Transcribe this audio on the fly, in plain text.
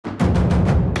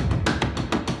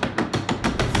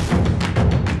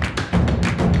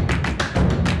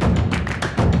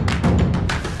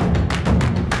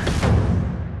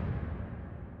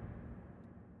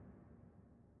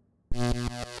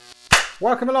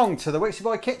Welcome along to the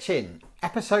Wyxeboy Kitchen,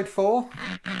 episode 4,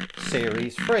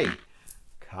 series 3.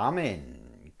 Come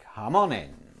in, come on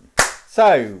in.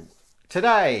 So,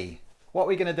 today, what are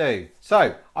we going to do?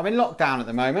 So, I'm in lockdown at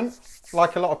the moment,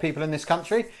 like a lot of people in this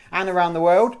country and around the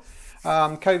world.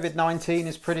 COVID-19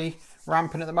 is pretty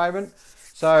rampant at the moment.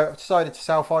 So, I've decided to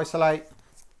self-isolate.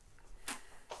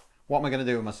 What am I going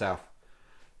to do with myself?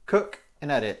 Cook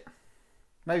and edit.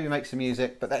 Maybe make some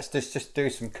music, but let's just do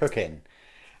some cooking.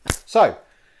 So,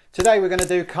 today we're going to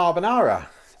do carbonara.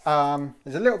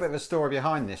 There's a little bit of a story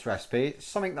behind this recipe. It's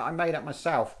something that I made up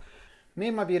myself. Me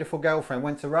and my beautiful girlfriend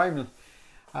went to Rome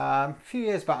a few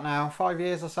years back now, 5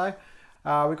 years or so.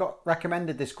 We got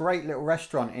recommended this great little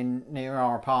restaurant near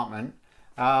our apartment.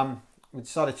 We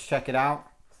decided to check it out.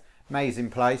 Amazing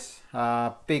place.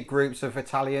 Big groups of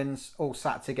Italians all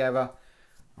sat together.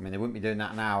 I mean, they wouldn't be doing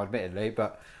that now, admittedly,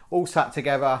 but all sat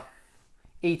together,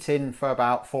 eating for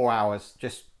about 4 hours,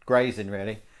 just grazing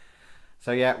really.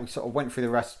 So yeah, we sort of went through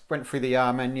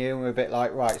the menu, and we were a bit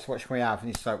like, right, so what should we have? And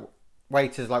he's like,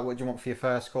 waiter's like, what do you want for your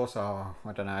first course? Oh,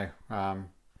 I don't know.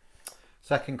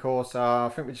 Second course, I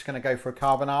think we're just going to go for a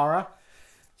carbonara,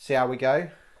 see how we go.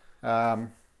 So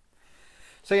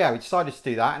yeah, we decided to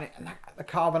do that, and the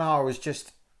carbonara was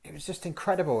just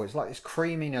incredible. It's like this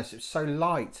creaminess. It's so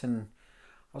light, and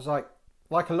I was like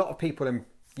a lot of people in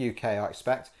UK, I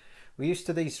expect, we're used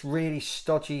to these really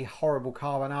stodgy, horrible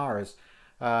carbonaras.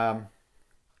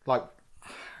 Like,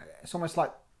 it's almost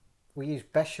like we use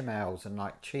bechamels and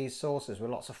like cheese sauces with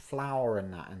lots of flour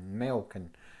and that and milk,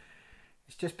 and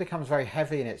it just becomes very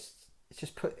heavy, and it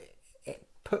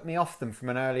put me off them from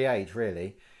an early age,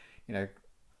 really. You know,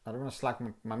 I don't want to slag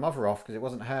my mother off, because it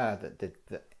wasn't her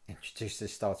that introduced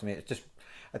this style to me. It's just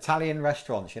Italian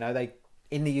restaurants, you know,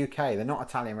 in the UK, they're not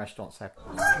Italian restaurants, they're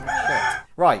shit.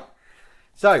 Right,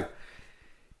 so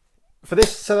for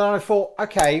this, so then I thought,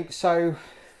 okay, so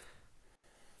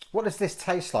what does this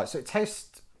taste like? So it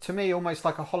tastes to me almost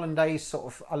like a hollandaise, sort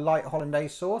of a light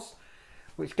hollandaise sauce,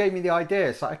 which gave me the idea.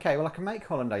 It's like, okay, well, I can make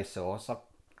hollandaise sauce, I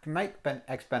can make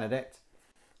eggs benedict,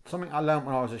 something I learned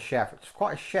when I was a chef. It's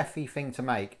quite a chefy thing to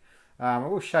make. I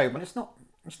will show you, but it's not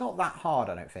that hard,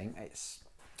 I don't think. It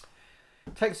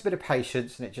takes a bit of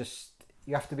patience, and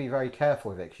you have to be very careful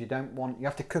with it, because you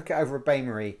have to cook it over a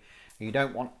bain-marie, and you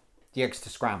don't want the eggs to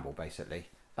scramble, basically.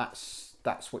 That's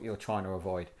what you're trying to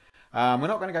avoid. We're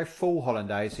not going to go full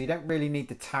hollandaise, so you don't really need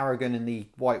the tarragon and the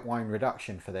white wine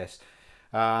reduction for this.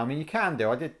 I mean, you can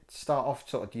do. I did start off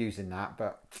sort of using that,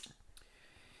 but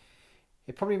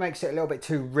it probably makes it a little bit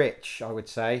too rich, I would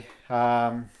say.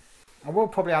 I will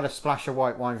probably add a splash of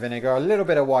white wine vinegar, a little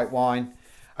bit of white wine.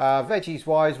 Veggies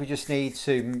wise, we're just going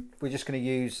to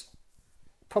use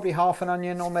probably half an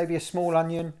onion, or maybe a small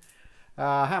onion,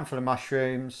 a handful of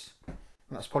mushrooms.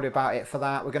 And that's probably about it for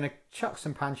that. We're going to chuck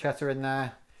some pancetta in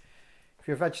there. If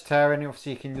you're a vegetarian,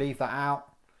 obviously you can leave that out.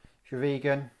 If you're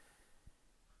vegan,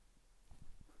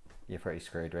 you're pretty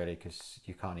screwed really, because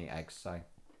you can't eat eggs, so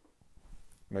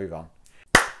move on.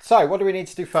 So what do we need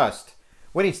to do first?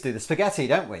 We need to do the spaghetti,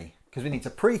 don't we? Because we need to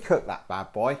pre-cook that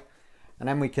bad boy, and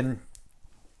then we can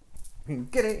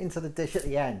get it into the dish at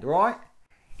the end, right?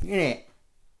 In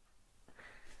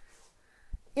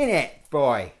it,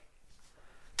 boy.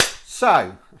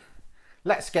 So,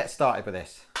 let's get started with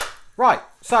this. Right,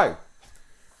 so,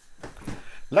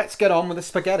 let's get on with the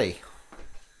spaghetti.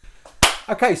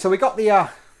 Okay, so we got the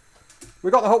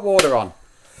hot water on.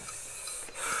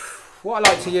 What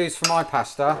I like to use for my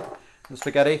pasta and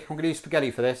spaghetti, I'm going to use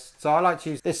spaghetti for this. So I like to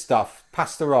use this stuff,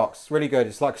 Pasta Rocks, really good.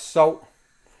 It's like salt,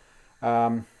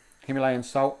 Himalayan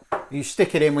salt. You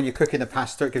stick it in when you're cooking the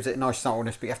pasta, it gives it a nice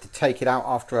saltiness, but you have to take it out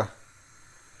after a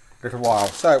little while.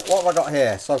 So what have I got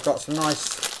here? So I've got some nice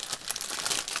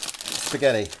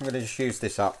spaghetti. I'm going to just use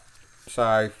this up.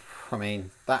 So, I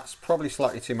mean, that's probably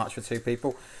slightly too much for 2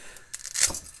 people,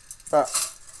 but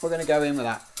we're going to go in with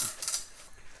that.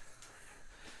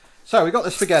 So we've got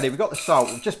the spaghetti, we've got the salt,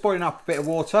 we're just boiling up a bit of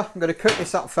water. I'm going to cook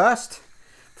this up first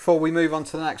before we move on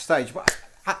to the next stage. But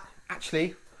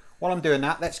actually, while I'm doing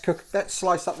that, let's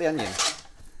slice up the onion.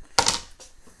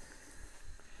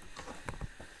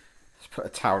 Let's put a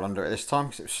towel under it this time,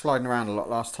 because it was sliding around a lot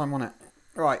last time, wasn't it?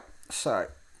 Right, so,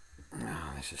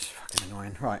 oh, this is fucking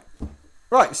annoying.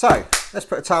 Right, so let's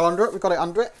put a towel under it. We've got it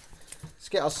under it. Let's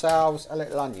get ourselves a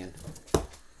little onion.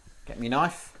 Get me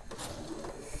knife.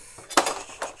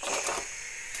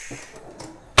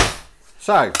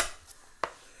 So,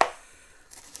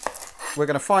 we're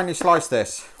going to finely slice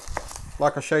this,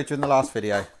 like I showed you in the last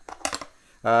video.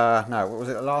 No, what was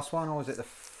it, the last one, or was it the...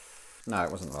 No,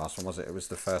 it wasn't the last one, was it? It was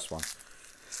the first one.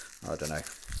 I don't know.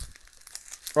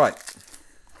 Right.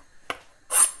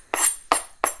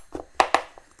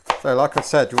 So like I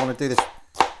said, you want to do this.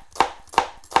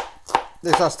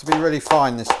 This has to be really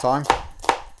fine this time.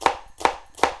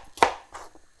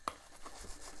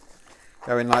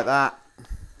 Go in like that.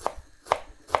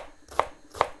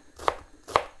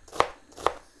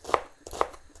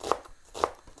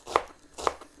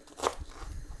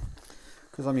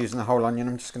 Because I'm using the whole onion,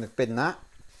 I'm just going to bin that.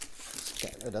 Let's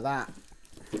get rid of that.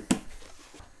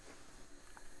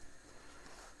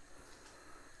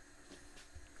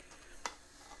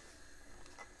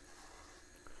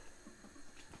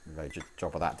 Very good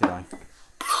job of that, did I?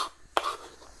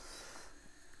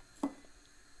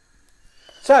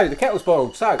 So the kettle's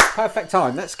boiled, so perfect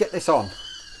time. Let's get this on.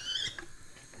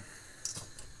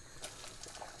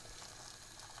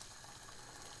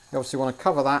 You obviously want to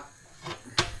cover that.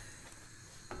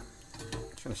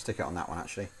 Just going to stick it on that one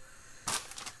actually.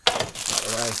 Out of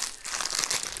the way.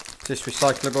 Is this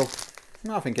recyclable?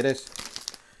 No, I think it is.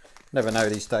 Never know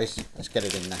these days. Let's get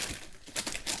it in there.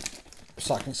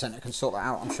 Recycling centre can sort that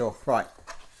out, I'm sure. Right,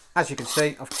 as you can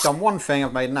see, I've done one thing,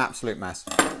 I've made an absolute mess.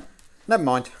 Never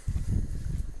mind.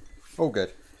 All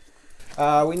good.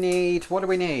 We need, what do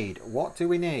we need? What do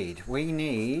we need? We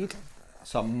need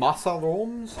some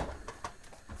mushrooms.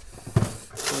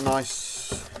 Some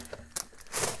nice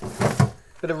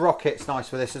bit of rocket's nice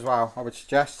for this as well. I would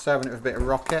suggest serving it with a bit of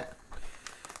rocket.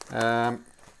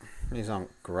 These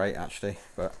aren't great actually,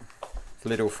 but it's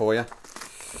little for you.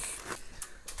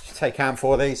 Just take hand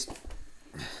for these.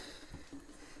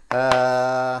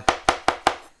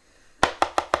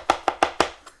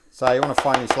 So you want to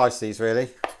finely slice these really.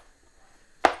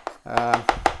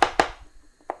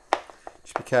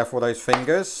 Just be careful with those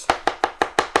fingers.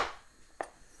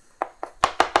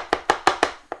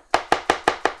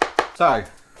 So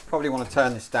probably want to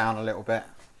turn this down a little bit.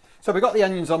 So we've got the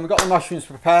onions on, we've got the mushrooms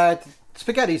prepared,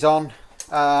 spaghetti's on.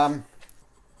 So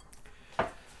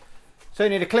you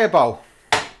need a clear bowl.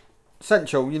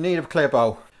 Essential, you need a clear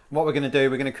bowl. What we're going to do,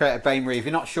 we're going to create a bain-marie. If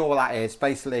you're not sure what that is,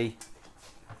 basically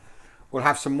we'll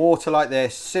have some water like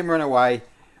this simmering away.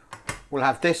 We'll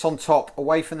have this on top,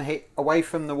 away from the heat, away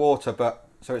from the water, but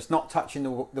so it's not touching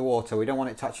the water. We don't want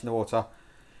it touching the water,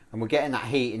 and we're getting that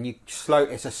heat. And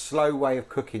it's a slow way of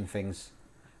cooking things.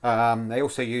 They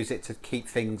also use it to keep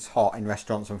things hot in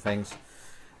restaurants and things,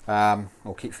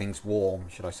 or keep things warm,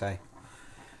 should I say.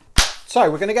 So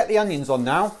we're going to get the onions on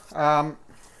now.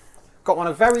 Got one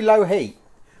at very low heat,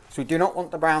 so we do not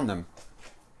want to brown them.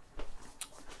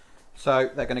 So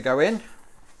they're going to go in.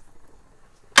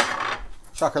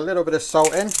 Chuck a little bit of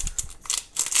salt in.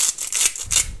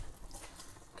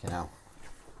 Okay, now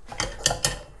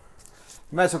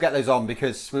we may as well get those on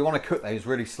because we want to cook those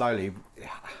really slowly.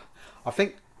 I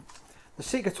think the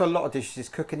secret to a lot of dishes is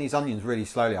cooking these onions really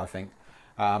slowly, I think.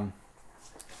 Like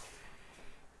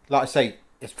I say,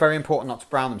 it's very important not to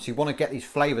brown them, so you want to get these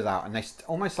flavours out, and they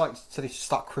almost like so they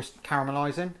start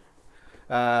caramelising.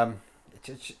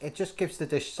 It just gives the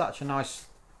dish such a nice,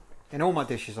 in all my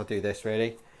dishes I do this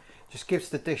really, just gives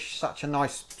the dish such a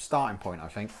nice starting point, I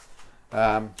think.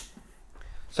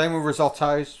 Same with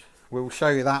risottos, we'll show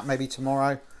you that maybe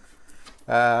tomorrow.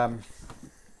 Even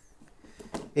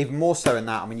more so in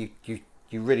that, I mean you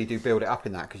really do build it up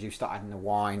in that, because you start adding the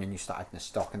wine and you start adding the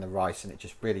stock and the rice, and it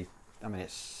just really, I mean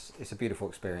it's a beautiful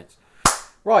experience.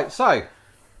 Right, so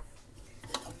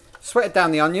sweated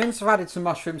down the onions, I've added some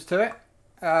mushrooms to it.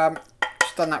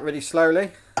 Just done that really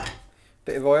slowly.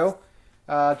 Bit of oil.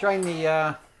 Drain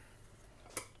the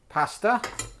pasta.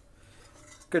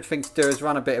 Good thing to do is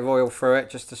run a bit of oil through it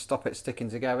just to stop it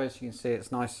sticking together. As you can see,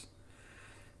 it's nice,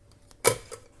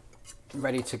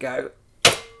 ready to go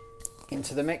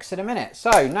into the mix in a minute.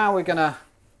 So now we're gonna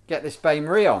get this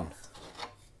bain-marie on.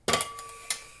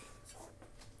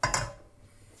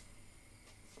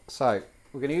 So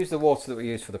we're going to use the water that we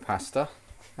use for the pasta.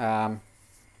 Yeah,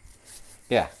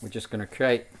 we're just going to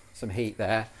create some heat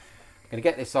there. I'm going to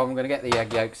get this on, we're going to get the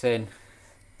egg yolks in,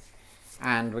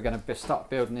 and we're going to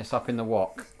start building this up in the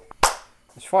wok.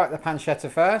 Let's fry up the pancetta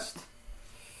first,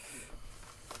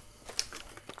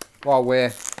 while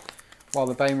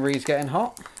the bain-marie's getting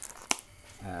hot.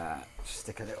 Just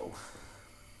stick a little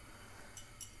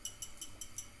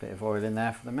bit of oil in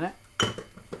there for the minute.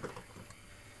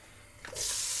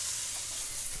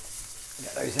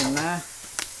 Get those in there.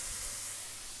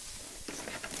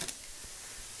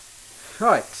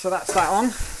 Right, so that's that on.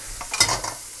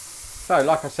 So,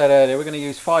 like I said earlier, we're going to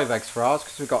use 5 eggs for ours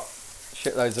because we've got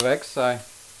shitloads of eggs. So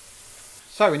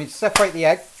we need to separate the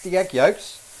egg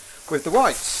yolks with the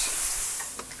whites.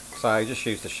 So just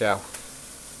use the shell.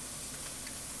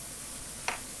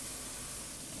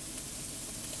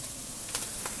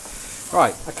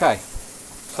 Right, okay.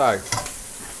 So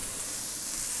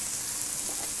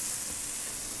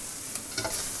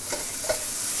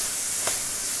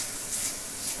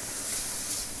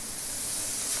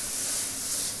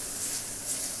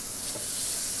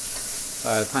So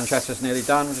the pancetta's nearly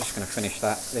done. We're just going to finish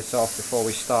this off before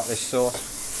we start this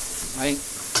sauce. Right.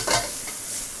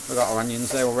 We've got our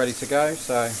onions there all ready to go.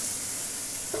 So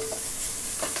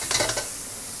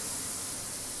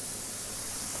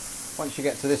once you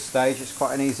get to this stage, it's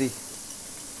quite an easy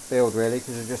build really,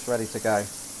 because you're just ready to go.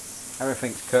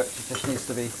 Everything's cooked, it just needs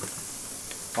to be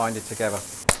binded together.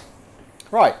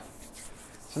 Right,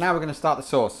 so now we're going to start the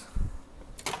sauce.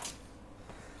 You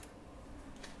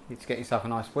need to get yourself a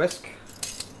nice whisk.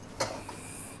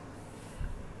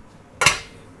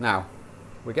 Now,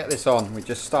 we get this on, we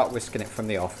just start whisking it from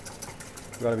the off.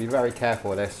 You've got to be very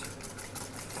careful with this. I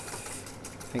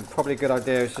think probably a good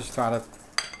idea is just to add a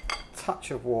touch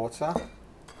of water.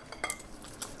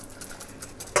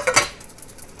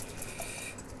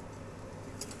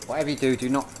 Whatever you do, do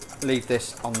not leave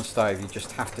this on the stove. You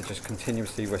just have to just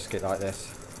continuously whisk it like this.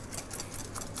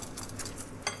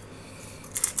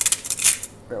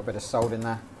 A little bit of salt in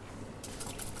there.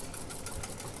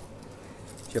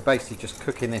 So you're basically just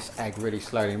cooking this egg really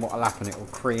slowly, and what will happen, it will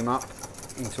cream up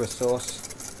into a sauce.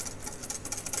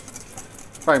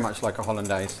 Very much like a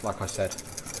hollandaise, like I said.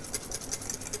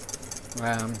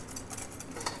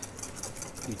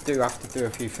 You do have to do a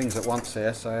few things at once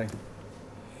here, so I'm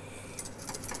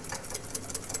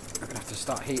going to have to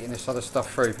start heating this other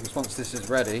stuff through, because once this is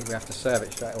ready, we have to serve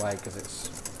it straight away, because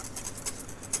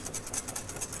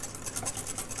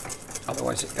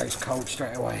otherwise it goes cold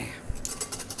straight away.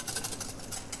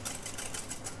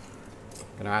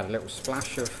 I'm going to add a little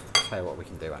splash of, I'll tell you what we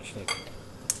can do actually.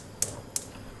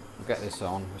 We'll get this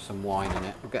on with some wine in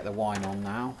it. We'll get the wine on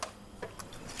now.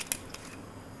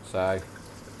 So, a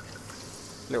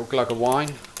little glug of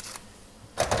wine.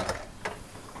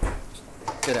 Just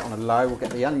get it on a low. We'll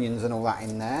get the onions and all that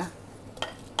in there.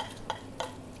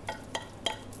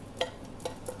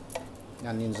 The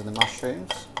onions and the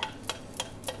mushrooms.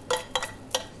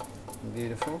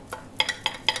 Beautiful.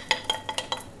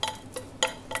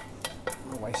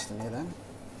 No wasting here then.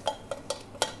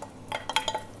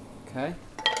 Okay.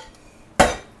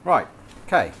 Right.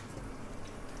 Okay.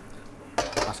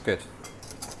 That's good.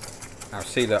 Now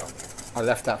see that I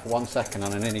left that for 1 second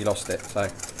and I nearly lost it. So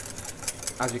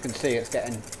as you can see, it's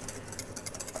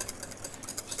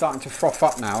starting to froth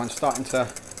up now, and starting to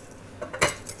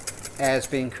air's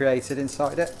being created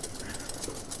inside it.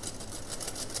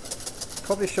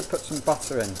 Probably should put some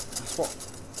butter in. That's what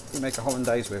we make a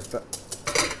hollandaise with, but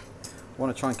I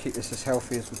want to try and keep this as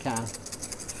healthy as we can.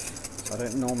 So I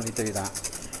don't normally do that.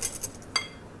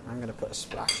 I'm going to put a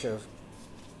splash of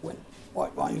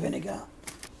white wine vinegar.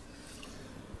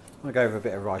 I'm going to go with a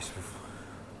bit of rice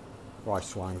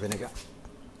wine vinegar.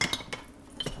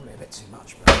 Probably a bit too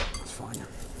much, but that's fine.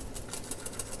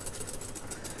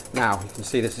 Now you can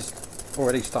see this is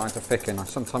already starting to thicken. I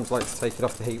sometimes like to take it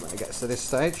off the heat when it gets to this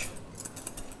stage.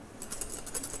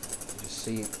 Just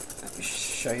see, let me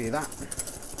show you that.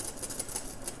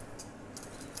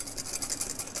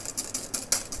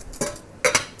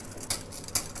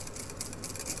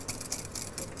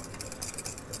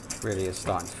 Really is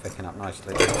starting to thicken up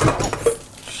nicely. Oh,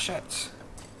 shit.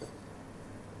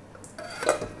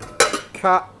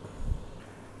 Cut.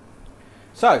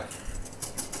 So,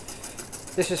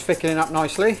 this is thickening up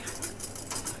nicely.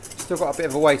 Still got a bit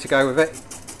of a way to go with it.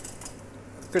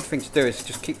 Good thing to do is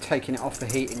just keep taking it off the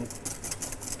heat and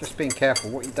just being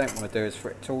careful. What you don't want to do is for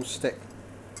it to all stick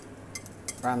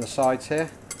around the sides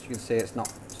here. As you can see, it's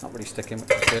not really sticking,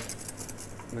 which is good.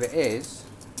 If it is,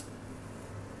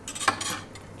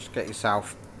 get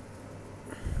yourself,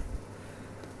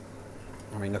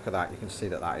 I mean, look at that, you can see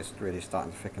that is really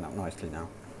starting to thicken up nicely now.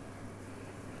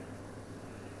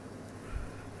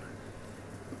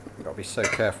 You've got to be so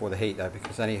careful with the heat though,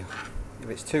 because if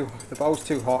the bowl's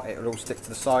too hot, it will all stick to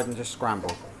the side and just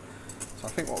scramble. So I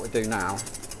think what we'll do now,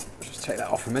 just take that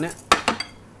off a minute.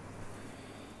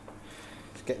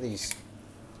 Just get the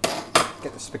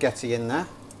spaghetti in there.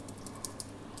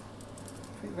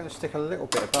 I think we're going to stick a little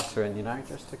bit of butter in,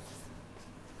 just to,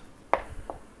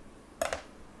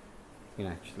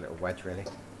 just a little wedge really.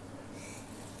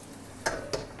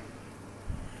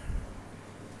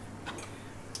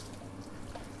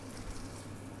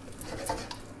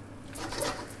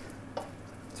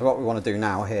 So what we want to do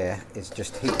now here is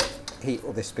just heat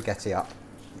all this spaghetti up.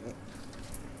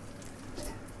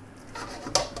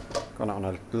 Got it on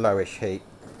a lowish heat,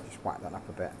 just whack that up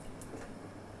a bit.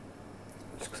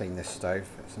 Just clean this stove,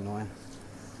 it's annoying.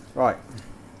 Right.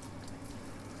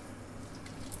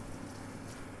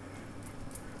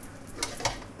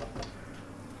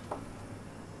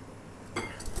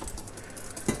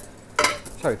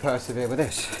 So we persevere with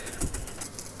this.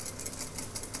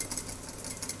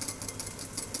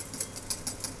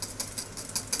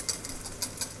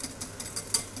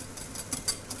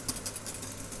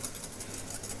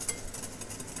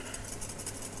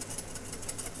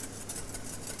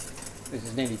 This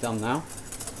is nearly done now.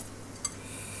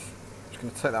 Just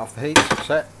going to take that off the heat.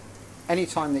 So any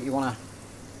time that you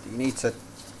need to,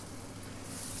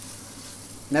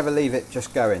 never leave it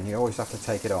just going. You always have to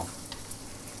take it off.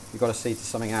 You've got to see to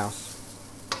something else.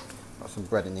 Got some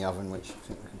bread in the oven, which I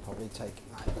think we can probably take.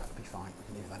 No, that'll be fine. We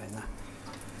can leave that in there.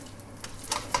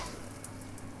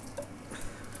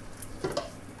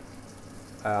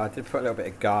 I did put a little bit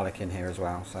of garlic in here as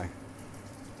well, so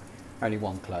only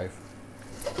 1 clove.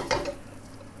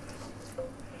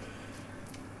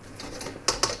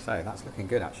 So that's looking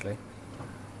good actually.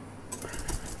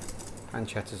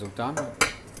 Pancetta's all done.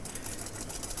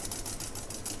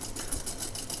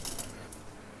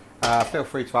 Feel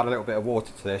free to add a little bit of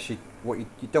water to this. You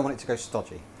don't want it to go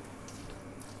stodgy.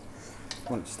 You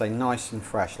want it to stay nice and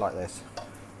fresh like this.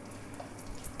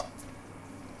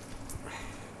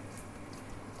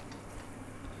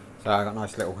 So I got a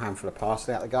nice little handful of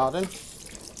parsley out of the garden. Just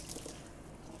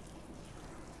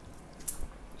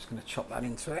going to chop that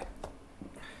into it.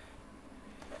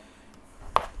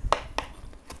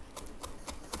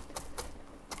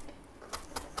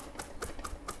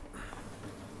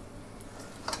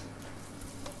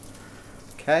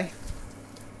 Okay,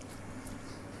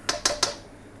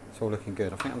 it's all looking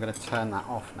good. I think I'm going to turn that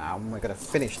off now, and we're going to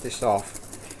finish this off.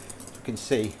 As you can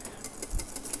see,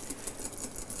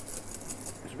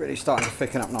 it's really starting to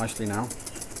thicken up nicely now.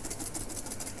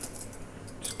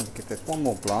 Just going to give this one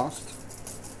more blast.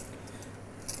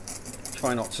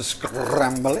 Try not to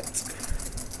scramble it.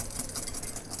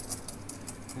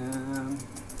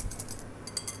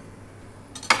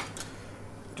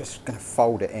 Just going to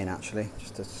fold it in actually,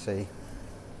 just to see.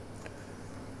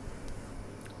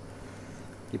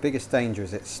 Your biggest danger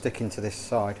is it sticking to this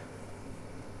side.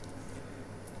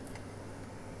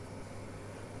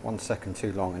 1 second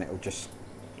too long and it will just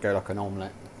go like an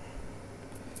omelette.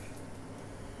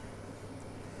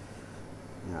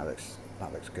 That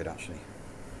looks good actually.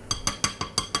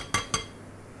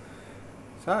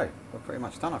 So we're pretty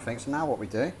much done I think. So now what we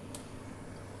do,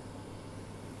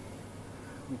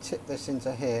 we tip this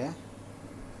into here.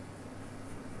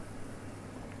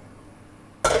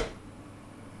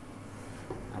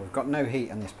 We've got no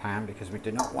heat on this pan because we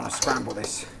do not want to scramble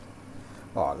this.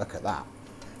 Oh, look at that.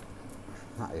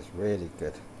 That is really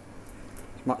good.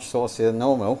 It's much saucier than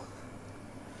normal.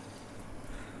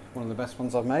 One of the best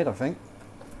ones I've made, I think.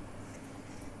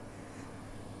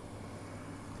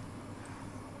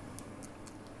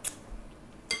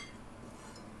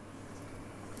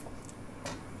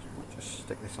 Just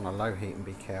stick this on a low heat and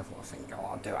be careful. I think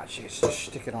what I'll do actually is just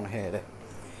stick it on here.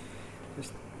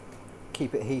 Just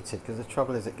keep it heated, because the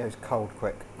trouble is it goes cold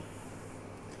quick.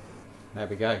 There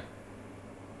we go.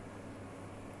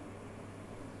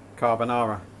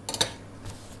 Carbonara.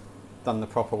 Done the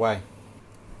proper way.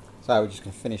 So we're just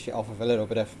going to finish it off with a little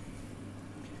bit of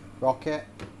rocket,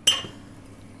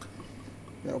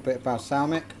 a little bit of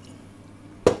balsamic,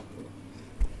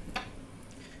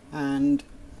 and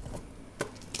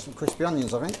some crispy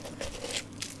onions I think.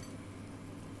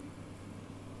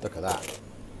 Look at that.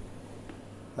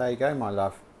 There you go, my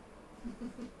love.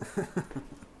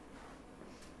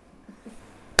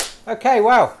 Okay,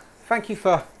 well, thank you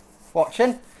for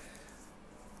watching.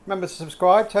 Remember to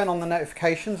subscribe, turn on the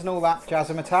notifications and all that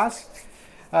jazzamatazz.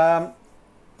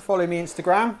 Follow me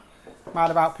Instagram,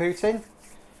 Mad About Putin.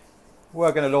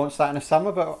 We're going to launch that in the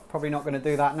summer, but probably not going to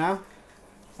do that now,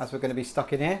 as we're going to be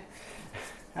stuck in here.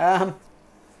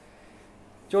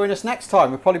 Join us next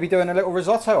time. We'll probably be doing a little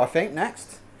risotto, I think,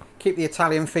 next. Keep the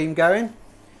Italian theme going.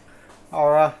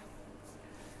 Our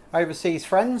overseas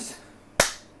friends.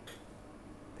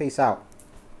 Peace out.